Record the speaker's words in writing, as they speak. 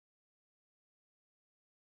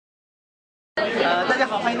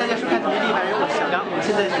好，欢迎大家收看《同志100人》，我是小刚。我们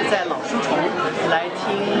现在是在老书虫来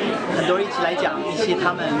听很多人一起来讲一些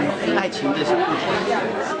他们爱情的小故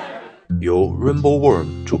事。由 Rainbow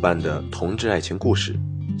Worm 主办的同志爱情故事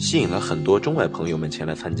吸引了很多中外朋友们前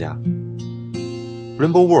来参加。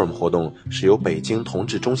Rainbow Worm 活动是由北京同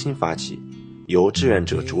志中心发起，由志愿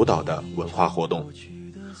者主导的文化活动，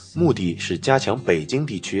目的是加强北京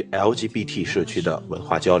地区 LGBT 社区的文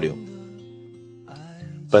化交流。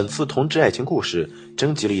本次同志爱情故事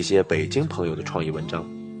征集了一些北京朋友的创意文章，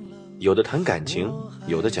有的谈感情，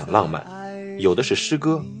有的讲浪漫，有的是诗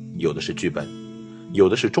歌，有的是剧本，有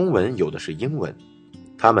的是中文，有的是英文。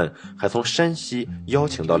他们还从山西邀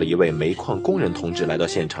请到了一位煤矿工人同志来到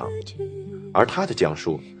现场，而他的讲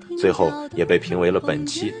述最后也被评为了本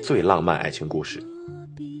期最浪漫爱情故事。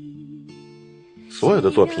所有的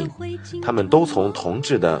作品，他们都从同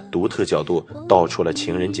志的独特角度道出了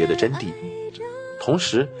情人节的真谛，同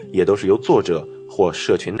时也都是由作者或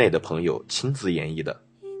社群内的朋友亲自演绎的。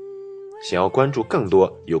想要关注更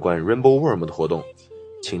多有关 Rainbow Worm 的活动，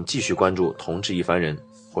请继续关注同志一番人，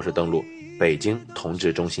或是登录北京同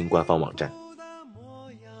志中心官方网站。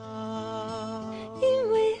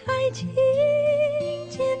因为爱情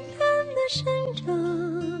简单的生长，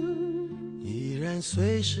依然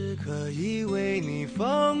随时可以为你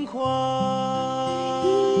疯狂。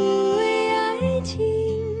因为爱情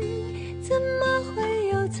怎么会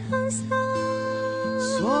有沧桑，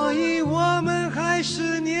所以我们还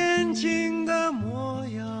是年轻